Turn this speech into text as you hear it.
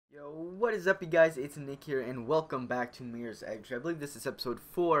Yo, what is up, you guys? It's Nick here, and welcome back to Mirror's Edge. I believe this is episode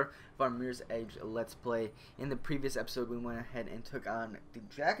 4 of our Mirror's Edge Let's Play. In the previous episode, we went ahead and took on the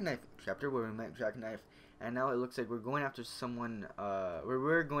Jackknife chapter where we met Jackknife, and now it looks like we're going after someone,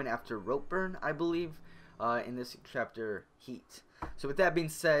 we're going after Ropeburn, I believe, in this chapter, Heat. So with that being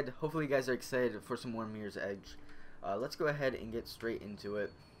said, hopefully you guys are excited for some more Mirror's Edge. Let's go ahead and get straight into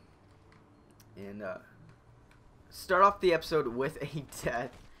it, and start off the episode with a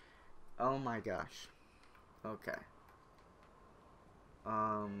death. Oh my gosh. Okay.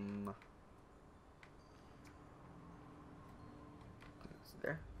 It's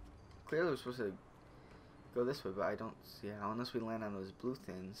there. Clearly we're supposed to go this way, but I don't see how unless we land on those blue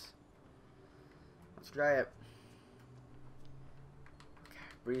things. Let's try it. Okay.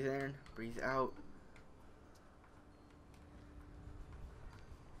 Breathe in, breathe out.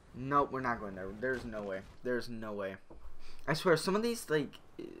 Nope, we're not going there. There's no way. There's no way. I swear, some of these, like,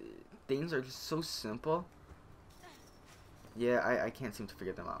 things are just so simple. Yeah, I can't seem to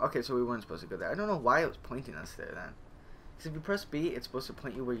figure them out. Okay, so we weren't supposed to go there. I don't know why it was pointing us there then. Because if you press B, it's supposed to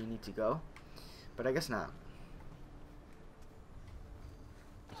point you where you need to go. But I guess not.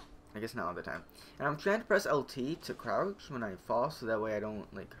 I guess not all the time. And I'm trying to press LT to crouch when I fall, so that way I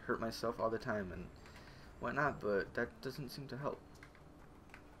don't, like, hurt myself all the time and whatnot. But that doesn't seem to help.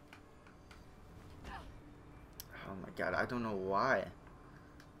 Oh my god, I don't know why.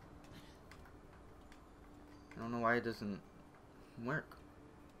 I don't know why it doesn't work.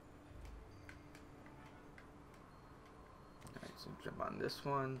 Alright, so jump on this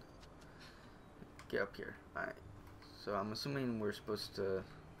one. Get up here. Alright. So I'm assuming we're supposed to...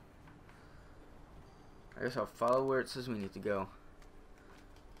 I guess I'll follow where it says we need to go.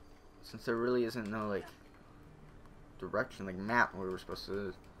 Since there really isn't no, like, direction, like map where we're supposed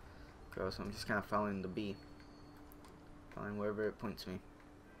to go. So I'm just kind of following the B. Following wherever it points me.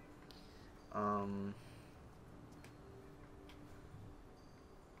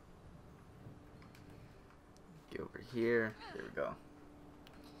 Get over here. There we go.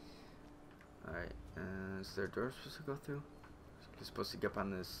 Alright, is there a door supposed to go through? You're supposed to get up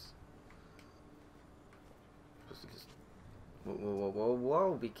on this. Supposed to just. Whoa, whoa, whoa, whoa,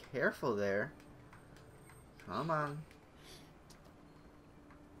 whoa! Be careful there. Come on.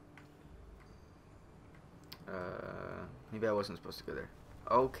 Maybe I wasn't supposed to go there.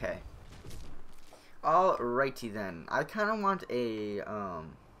 Okay. Alrighty then. I kind of want a,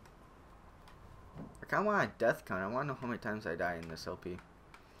 death count. I want to know how many times I die in this LP.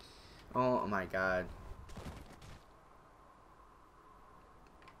 Oh my god.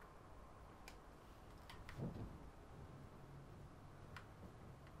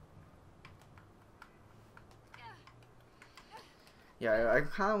 Yeah, I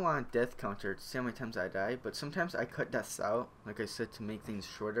kind of want a death counter to see how many times I die, but sometimes I cut deaths out, like I said, to make things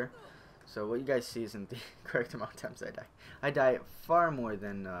shorter. So what you guys see isn't the correct amount of times I die. I die far more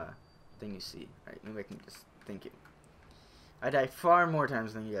than you see. Alright, maybe I can just think it. I die far more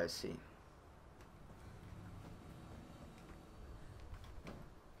times than you guys see.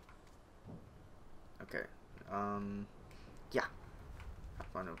 Okay, yeah.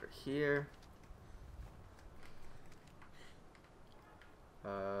 Hop on over here.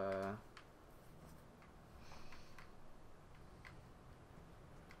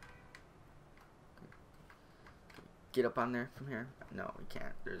 Get up on there from here? No, we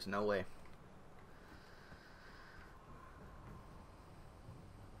can't. There's no way.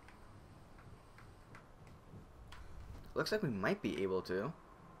 Looks like we might be able to.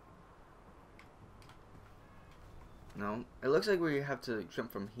 No, it looks like we have to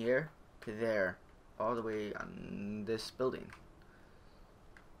jump from here to there, all the way on this building.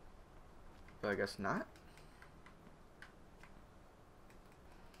 But I guess not.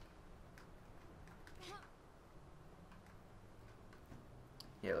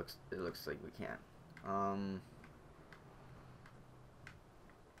 Yeah, it looks like we can't. We're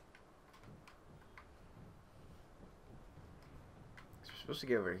supposed to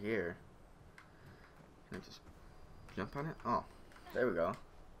get over here. Can I just jump on it? Oh, there we go.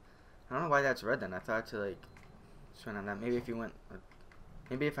 I don't know why that's red then. I thought to like swing on that. Maybe if you went,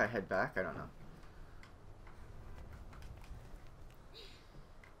 maybe if I head back, I don't know.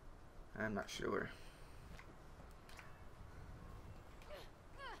 I'm not sure.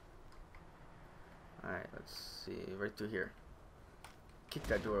 Alright, let's see. Right through here. Kick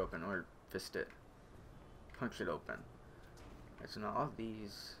that door open or fist it. Punch it open. Alright, so now all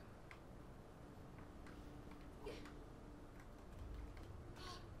these.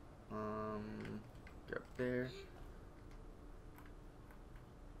 Get up there.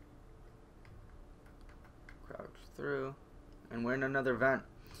 Crouch through. And we're in another vent.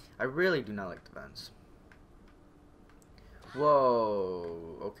 I really do not like the vents.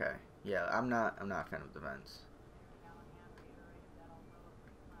 Whoa. Okay. Yeah, I'm not a fan of the vents.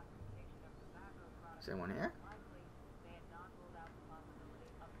 Is anyone here?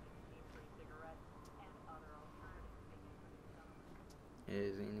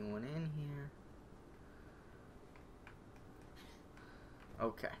 Is anyone in here?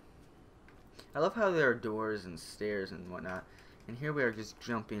 Okay. I love how there are doors and stairs and whatnot. And here we are just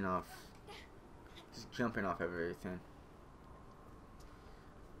jumping off everything.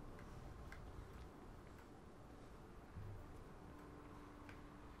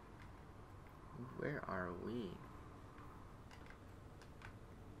 Where are we?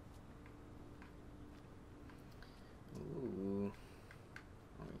 Ooh.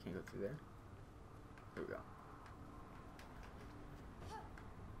 Oh, we can't go through there? Here we go.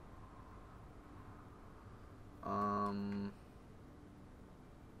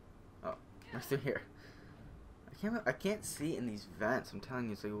 Oh, we're still here. I can't see in these vents. I'm telling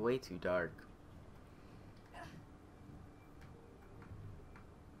you, it's like way too dark.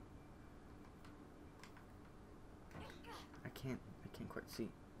 I can't quite see.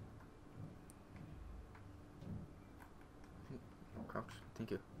 Crouch.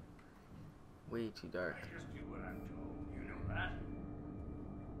 Thank you. Way too dark. I just do what I'm told. You know that?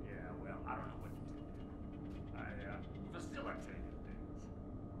 Yeah, well, I don't know what to do. I facilitated things.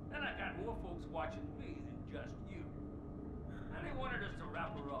 And I got more folks watching me than just you. And they wanted us to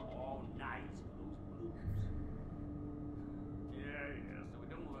wrap her up all night for those blues. Yeah, so it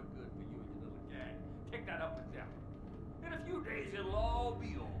don't look good for you and your little gang. Take that up with them. In a few days, it'll all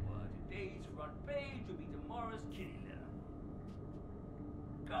be over. Today's front page will be tomorrow's kitty litter.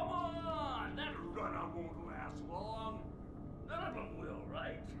 Come on! That runner won't last long. None of them will,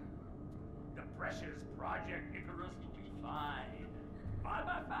 right? The precious Project Icarus will be fine. 5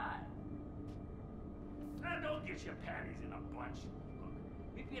 by 5. And don't get your panties in a bunch. Look,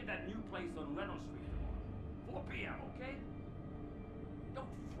 meet me at that new place on Reynolds Street tomorrow. 4 p.m., okay? Don't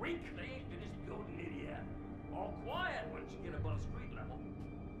freak. They ain't finished building it yet. All quiet once you get above street level.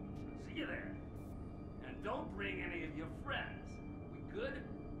 See you there. And don't bring any of your friends. We good?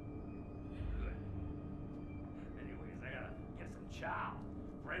 Good. Anyways, I gotta get some chow.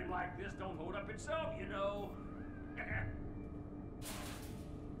 Frame like this don't hold up itself, you know.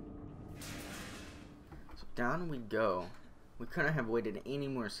 So down we go. We couldn't have waited any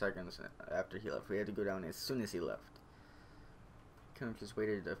more seconds after he left. We had to go down as soon as he left. Couldn't have just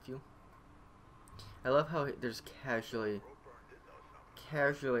waited a few. I love how there's casually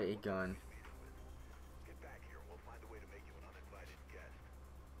a gun.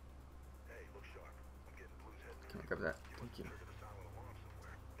 Can I grab that? Thank you.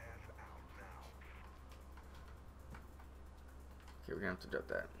 Okay, we're gonna have to drop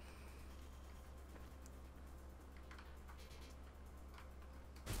that.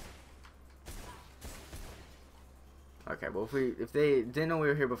 Okay, well if they didn't know we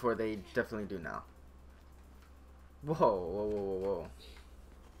were here before, they definitely do now. Whoa, whoa, whoa, whoa, whoa.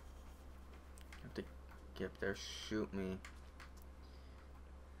 Have to get up there, shoot me.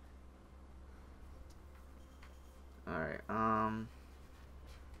 Alright,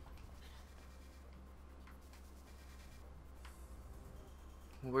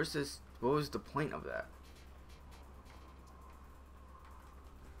 where's this? What was the point of that?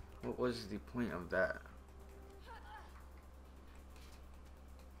 What was the point of that?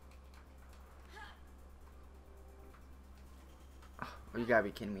 Oh, you gotta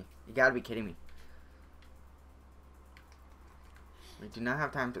be kidding me. You gotta be kidding me. We do not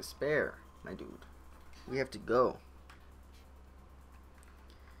have time to spare, my dude. We have to go.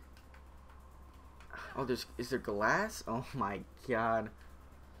 Oh, is there glass? Oh my god.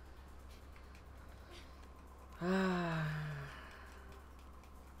 Come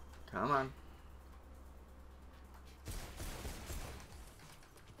on.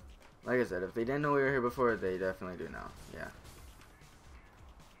 Like I said, if they didn't know we were here before, they definitely do now. Yeah.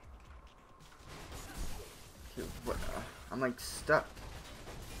 Okay, what? I'm like stuck.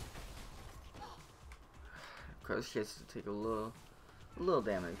 Cause she has to take a little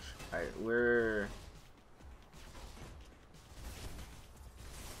damage. Alright,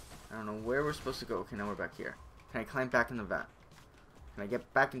 I don't know where we're supposed to go. Okay, now we're back here. Can I climb back in the vent? Can I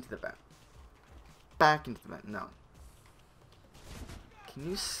get back into the vent? Back into the vent. No. Can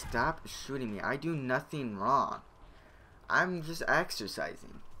you stop shooting me? I do nothing wrong. I'm just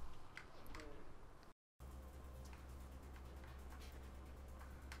exercising.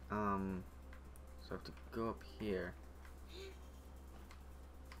 So I have to go up here.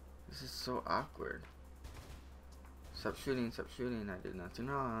 This is so awkward. Stop shooting, stop shooting. I did nothing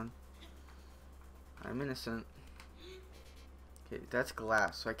wrong. I'm innocent. Okay, that's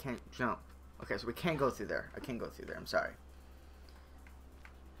glass, so I can't jump. Okay, so we can't go through there. I can't go through there. I'm sorry.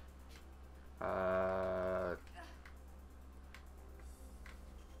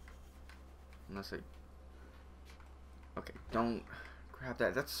 Unless I... Okay, don't grab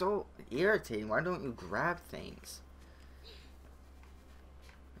that. That's so irritating. Why don't you grab things?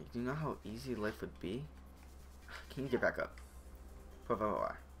 Like, do you know how easy life would be? Can you get back up?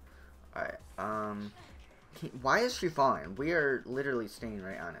 Alright, why is she falling? We are literally staying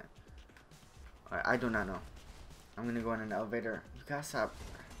right on it. Alright, I do not know. I'm gonna go in an elevator. You gotta stop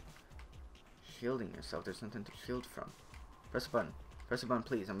shielding yourself. There's something to shield from. Press a button. Press a button,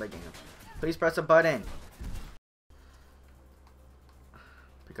 please. I'm begging you. Please press a button.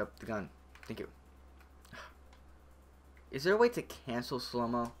 Pick up the gun. Thank you. Is there a way to cancel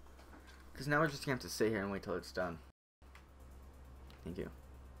slow-mo? Because now we're just gonna have to sit here and wait till it's done. Thank you.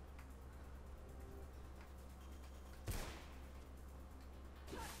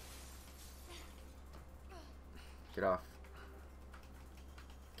 Get off.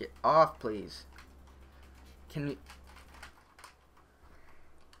 Get off, please. Can we...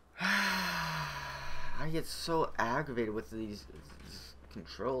 I get so aggravated with these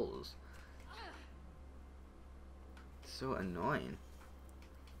controls. It's so annoying.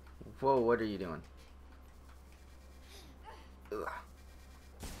 Whoa, what are you doing? Ugh.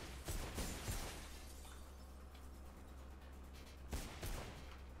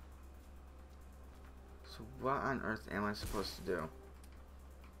 So what on earth am I supposed to do?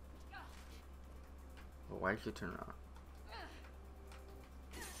 Well, why did you turn around?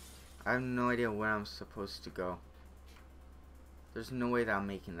 I have no idea where I'm supposed to go. There's no way that I'm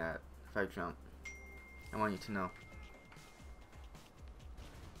making that if I jump. I want you to know.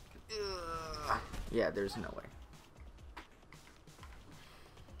 Ugh. Yeah, there's no way.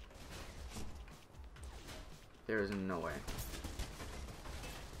 There is no way.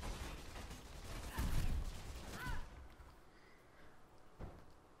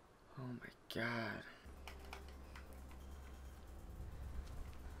 Oh my god.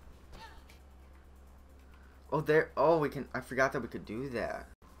 Oh, there. Oh, we can. I forgot that we could do that.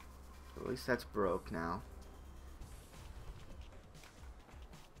 At least that's broke now.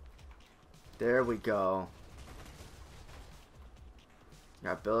 There we go. You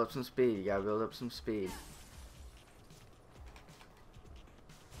gotta build up some speed. You gotta build up some speed.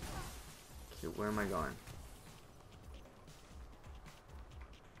 Okay, where am I going?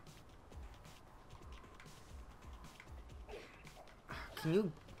 Can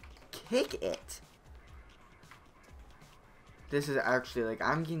you kick it? This is actually like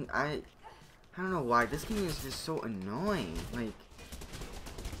I don't know why this game is just so annoying. Like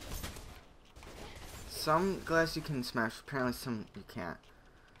some glass you can smash, apparently some you can't.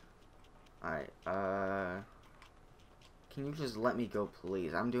 Alright, can you just let me go,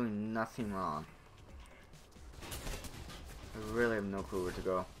 please? I'm doing nothing wrong. I really have no clue where to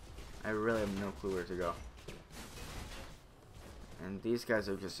go. I really have no clue where to go. And these guys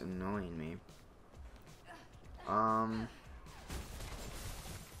are just annoying me.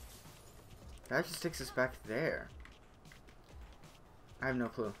 That just takes us back there. I have no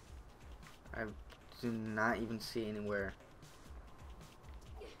clue. I do not even see anywhere.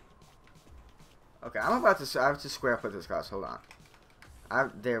 Okay, I'm about to. I have to square up with this class. Hold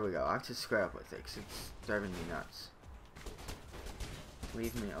on. There we go. I have to square up with it because it's driving me nuts.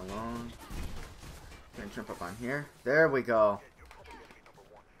 Leave me alone. I'm gonna jump up on here. There we go.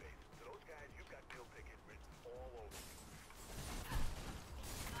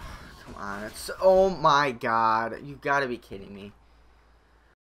 Come on, it's oh my god, you've got to be kidding me.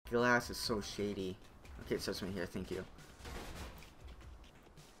 Glass is so shady. Okay, it starts me here. Thank you.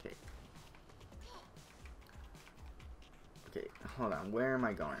 Okay. Okay, hold on. Where am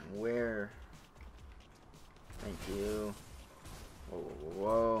I going? Where? Thank you. Whoa, whoa,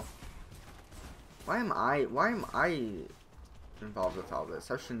 whoa. Why am I involved with all this?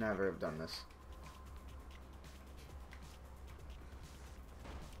 I should never have done this.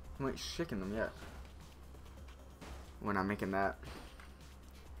 I'm like shaking them yet. We're not making that.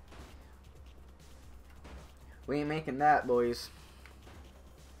 We ain't making that, boys.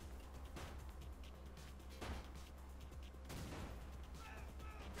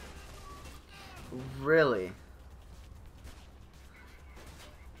 Really?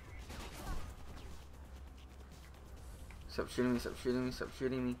 Stop shooting me, stop shooting me, stop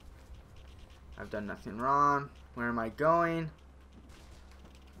shooting me. I've done nothing wrong. Where am I going?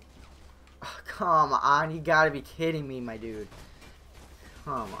 Oh, come on, you gotta be kidding me, my dude.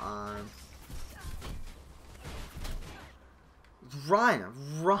 Come on. Run!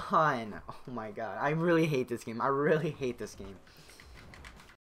 Run! Oh my god. I really hate this game. I really hate this game.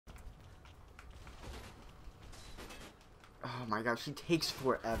 Oh my god, she takes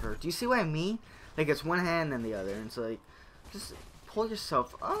forever. Do you see what I mean? Like, it's one hand and the other. And it's like, just pull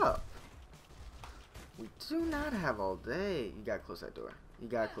yourself up. We do not have all day. You gotta close that door. You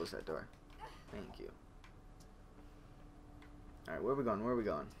gotta close that door. Thank you. Alright, where are we going? Where are we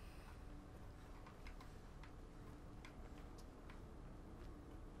going?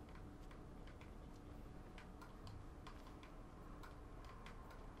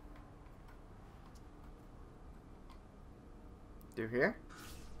 Through here?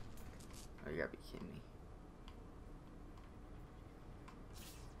 Oh, you gotta be kidding me.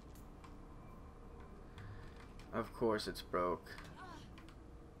 Of course it's broke.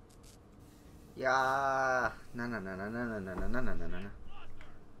 Yeah. No, no, no, no, no, no, no, no, no, no, no, no.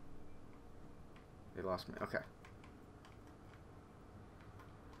 They lost me. Okay.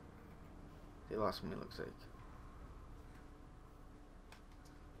 They lost me, looks like.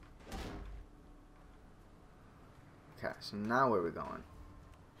 Okay, so now where are we going?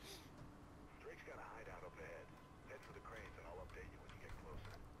 Drake's got a hideout up ahead. Head for the cranes and I'll update you when you get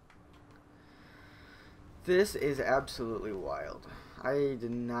closer. This is absolutely wild. I did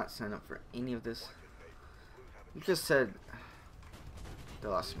not sign up for any of this. You just said they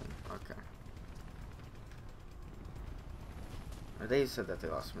lost me. Okay. Or they said that they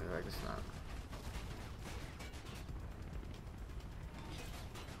lost me, but I guess not.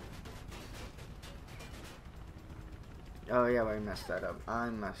 Oh yeah, but I messed that up. I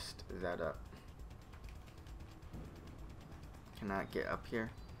messed that up. Can I get up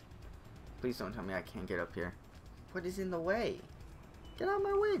here? Please don't tell me I can't get up here. What is in the way? Get out of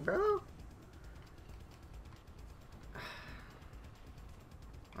my way, bro.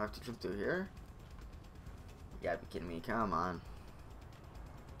 I have to jump through here? You gotta be kidding me. Come on.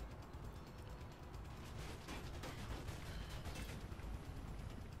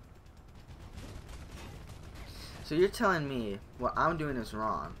 So you're telling me what I'm doing is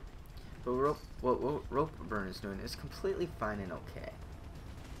wrong, but what Rope Burn is doing is completely fine and okay.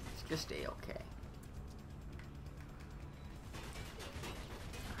 It's just a-okay.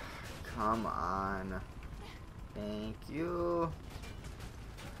 Come on. Thank you.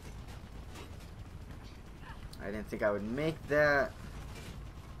 I didn't think I would make that.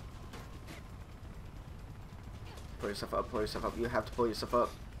 Pull yourself up, pull yourself up. You have to pull yourself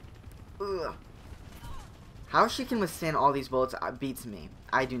up. Ugh. How she can withstand all these bullets beats me.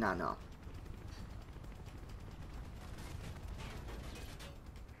 I do not know.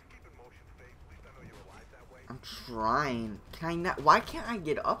 I'm trying. Can I not? Why can't I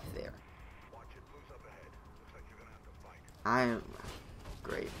get up there? I'm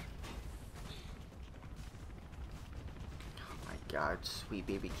great. Oh my God, sweet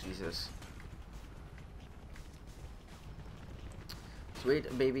baby Jesus.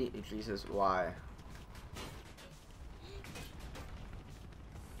 Sweet baby Jesus, why?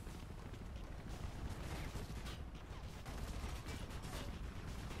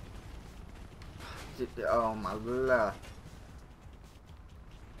 Oh my God.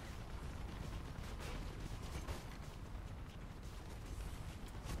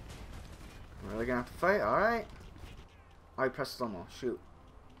 We're really gonna have to fight? Alright. Oh, I pressed slow-mo. Shoot.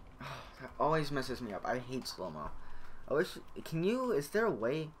 Oh, that always messes me up. I hate slow-mo. I wish... Can you... Is there a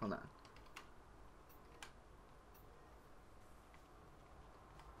way... Hold on.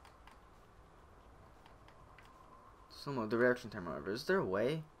 Slow-mo. The reaction time, however. Is there a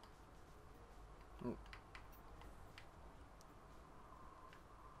way? Oh.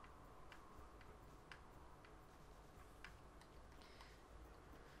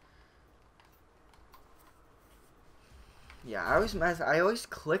 Yeah, I always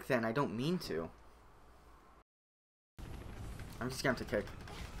click that and I don't mean to. I'm just gonna have to kick.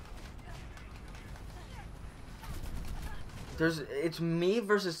 It's me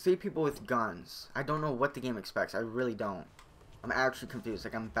versus 3 people with guns. I don't know what the game expects. I really don't. I'm actually confused.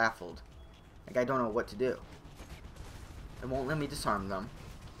 Like, I'm baffled. Like, I don't know what to do. It won't let me disarm them.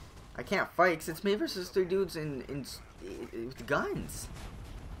 I can't fight because it's me versus 3 dudes with guns.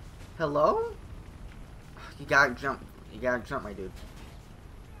 Hello? You gotta jump. You gotta jump, my dude.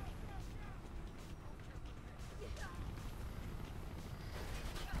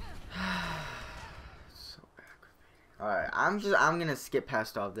 So aggravating. Alright, I'm gonna skip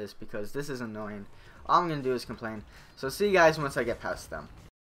past all this because this is annoying. All I'm gonna do is complain. So see you guys once I get past them.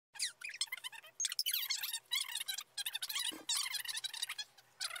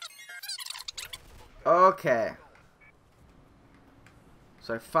 Okay.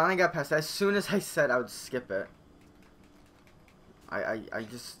 So I finally got past that. As soon as I said I would skip it. I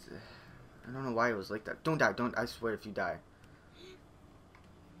just, I don't know why it was like that. Don't die, don't, I swear if you die.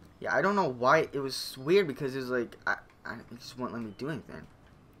 Yeah, I don't know why, it was weird because it was like, it just won't let me do anything.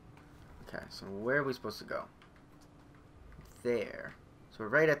 Okay, so where are we supposed to go? There. So we're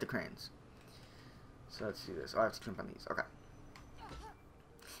right at the cranes. So let's do this. Oh, I have to jump on these. Okay.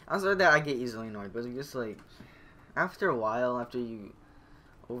 Outside that, I get easily annoyed, but it's just like, after a while, after you,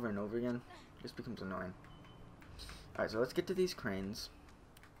 over and over again, it just becomes annoying. Alright, so let's get to these cranes.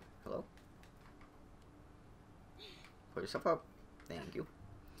 Hello? Put yourself up. Thank you.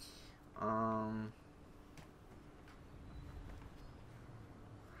 How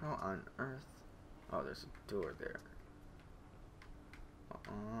on earth? Oh, there's a door there. I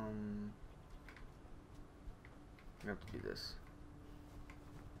have to do this.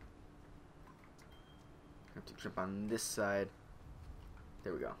 I have to jump on this side.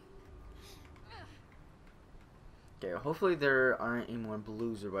 There we go. Okay, hopefully there aren't any more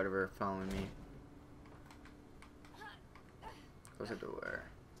blues or whatever following me. Close the door.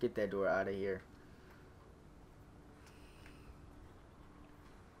 Get that door out of here.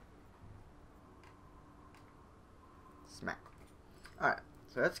 Smack. Alright,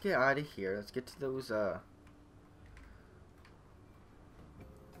 so let's get out of here. Let's get to those,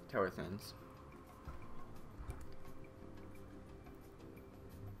 tower things.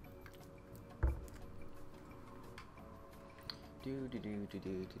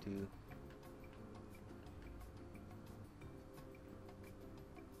 Do.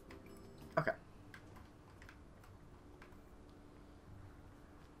 Okay.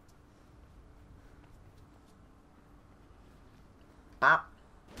 Bop.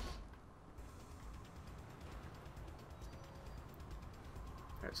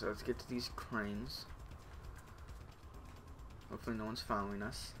 Alright, so let's get to these cranes. Hopefully no one's following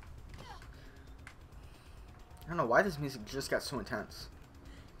us. I don't know why this music just got so intense.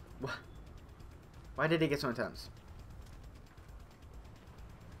 What? Why did it get so intense?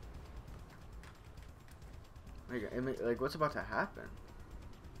 Like, what's about to happen?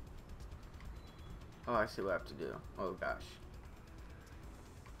 Oh, I see what I have to do. Oh, gosh.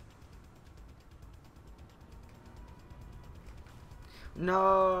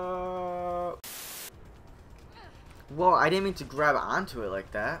 No! Whoa, I didn't mean to grab onto it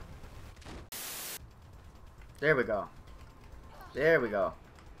like that. There we go. There we go.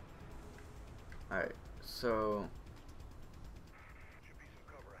 Alright, so... Should be some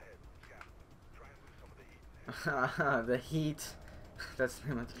cover ahead. Scout. Try and lose some of the heat. the heat. That's the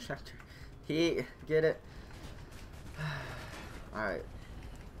name of the tractor. Heat. Get it? Alright.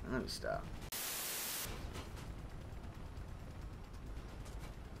 Let me stop.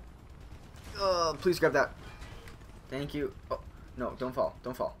 Oh, please grab that. Thank you. Oh, no, don't fall.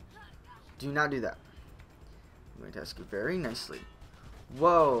 Don't fall. Do not do that. I'm going to ask you very nicely.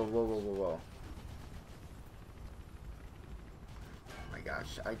 Whoa, whoa, whoa, whoa, whoa. Oh my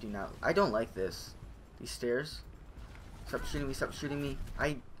gosh, I don't like this. These stairs. Stop shooting me, stop shooting me.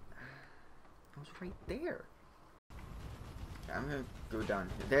 I was right there. Okay, I'm gonna go down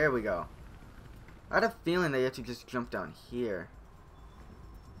here. There we go. I had a feeling that you have to just jump down here.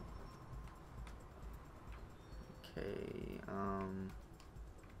 Okay,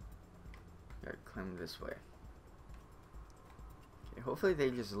 gotta climb this way. Okay, hopefully they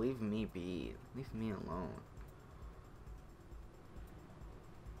just leave me be. Leave me alone.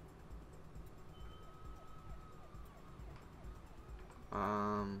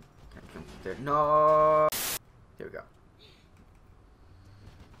 Can't jump there. No! There we go.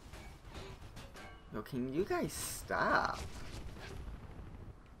 No, can you guys stop?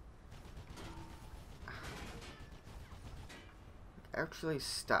 Actually,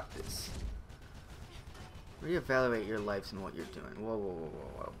 stop this. Reevaluate your lives and what you're doing. Whoa, whoa, whoa,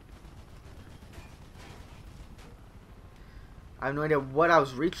 whoa, whoa. I have no idea what I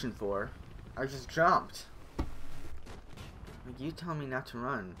was reaching for. I just jumped. Like, you telling me not to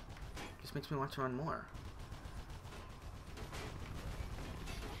run just makes me want to run more.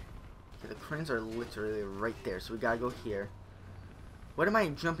 Okay, the cranes are literally right there, so we gotta go here. What am I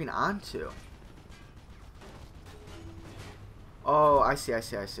jumping onto? Oh, I see. I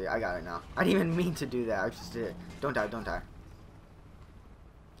got it now. I didn't even mean to do that. I just did it. Don't die, don't die.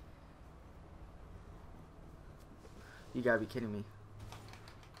 You gotta be kidding me.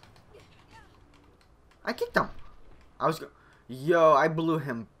 I kicked him. Yo, I blew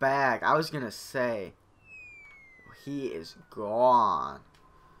him back. I was gonna say. He is gone.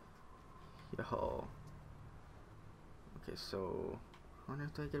 Yo. Okay, so... How on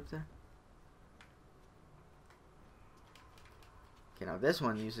earth do I get up there? Okay, now this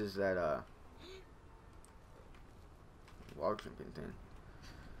one uses that, wall jumping thing.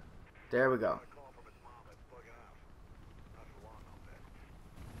 There we go. Got a call from his mom that's bugging out. Not for long, I'll bet.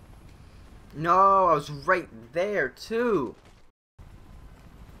 No, I was right there too.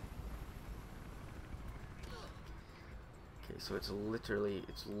 Okay, so it's literally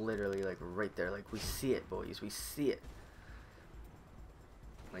like right there. Like we see it, boys. We see it.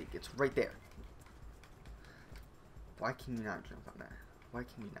 Like it's right there. Why can you not jump on that? Why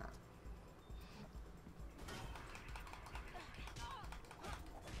can you not?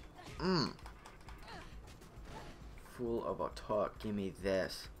 Fool of a talk. Give me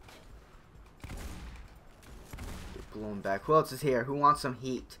this. Get blown back. Who else is here? Who wants some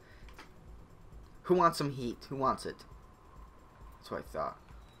heat? Who wants some heat? Who wants it? That's what I thought.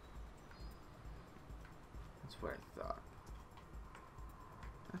 That's what I thought.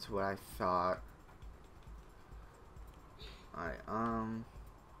 That's what I thought. Alright,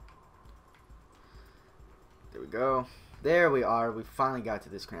 there we go. There we are. We finally got to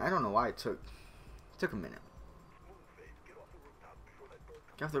this screen. I don't know why it took a minute. Move, Faith. Get off the rooftop before that bird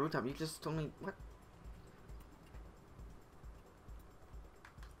comes. Get off the rooftop. You just told me what?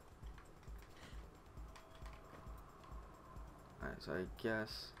 Alright, so I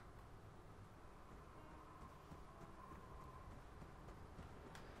guess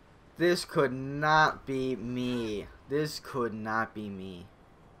this could not be me. This could not be me.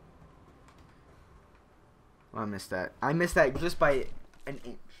 Oh, I missed that. I missed that just by an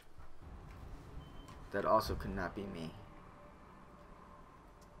inch. That also could not be me.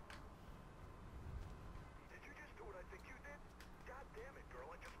 Did you just do what I think you did? God damn it,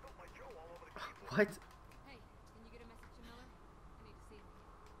 girl. I just spilled my Joe all over the keyboard. What? Hey, can you get a message to Miller? I need to see him.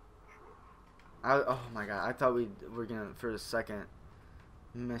 Sure. Oh my god. I thought we were gonna, for a second,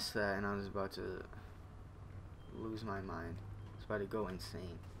 miss that, and I was about to lose my mind. I was about to go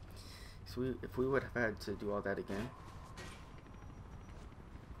insane. So if we would have had to do all that again.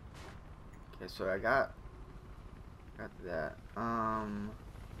 Okay, so I got that.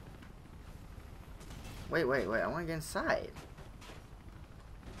 Wait, I want to get inside.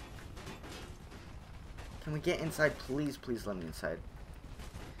 Can we get inside? Please let me inside.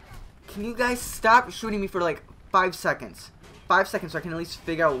 Can you guys stop shooting me for like 5 seconds? 5 seconds so I can at least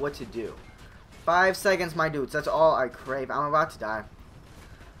figure out what to do. 5 seconds, my dudes. That's all I crave. I'm about to die.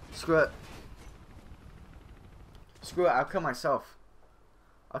 Screw it. Screw it. I'll kill myself.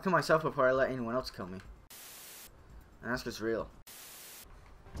 I'll kill myself before I let anyone else kill me. And that's just real.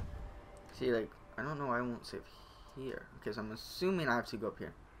 See, like, I don't know why I won't save here. Okay, so I'm assuming I have to go up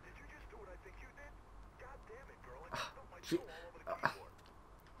here. Did you just do what I think you did? God damn it, girl. I just spilled my Joe all over the keyboard.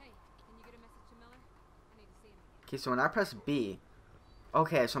 Hey, can you get a message to Miller? I need to see him. Okay, so when I press B...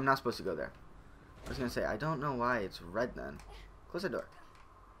 Okay, so I'm not supposed to go there. I was gonna say, I don't know why it's red then. Close the door.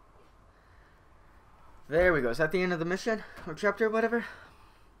 There we go. Is that the end of the mission? Or chapter, whatever?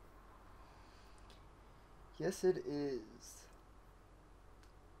 Yes, it is.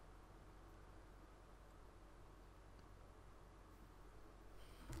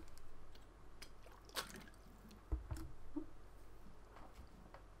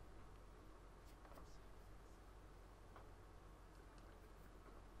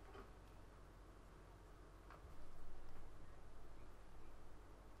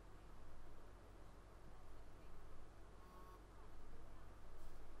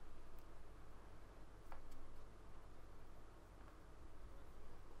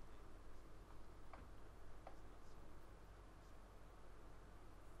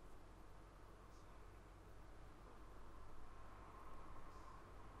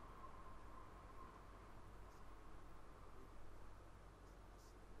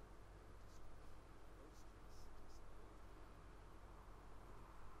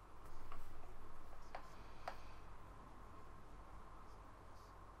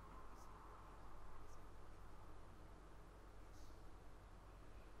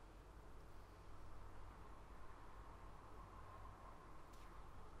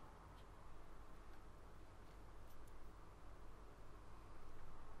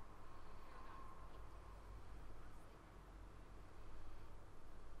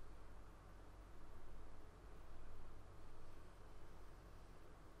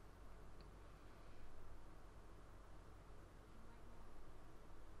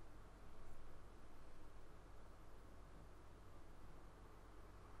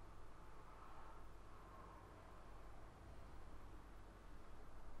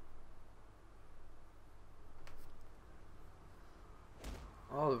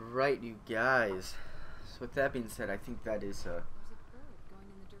 Alright, you guys. So with that being said, I think that is There's a bird going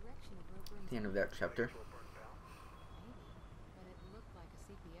in the direction of Roper the end and of that chapter. Maybe, but it looked like a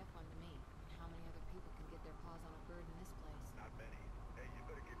CPF one to me. How many other people can get their paws on a bird in this place?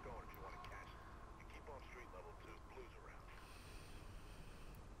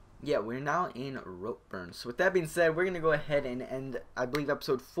 yeah, we're now in Ropeburn. So with that being said, we're going to go ahead and end, I believe,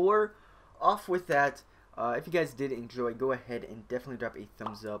 episode 4 off with that. If you guys did enjoy, go ahead and definitely drop a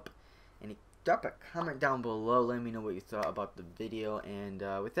thumbs up. And drop a comment down below. Let me know what you thought about the video. And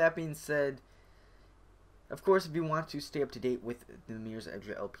with that being said, of course, if you want to stay up to date with the Mirror's Edge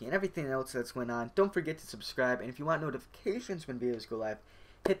LP and everything else that's going on, don't forget to subscribe. And if you want notifications when videos go live,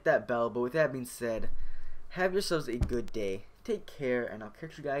 hit that bell. But with that being said, have yourselves a good day. Take care, and I'll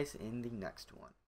catch you guys in the next one.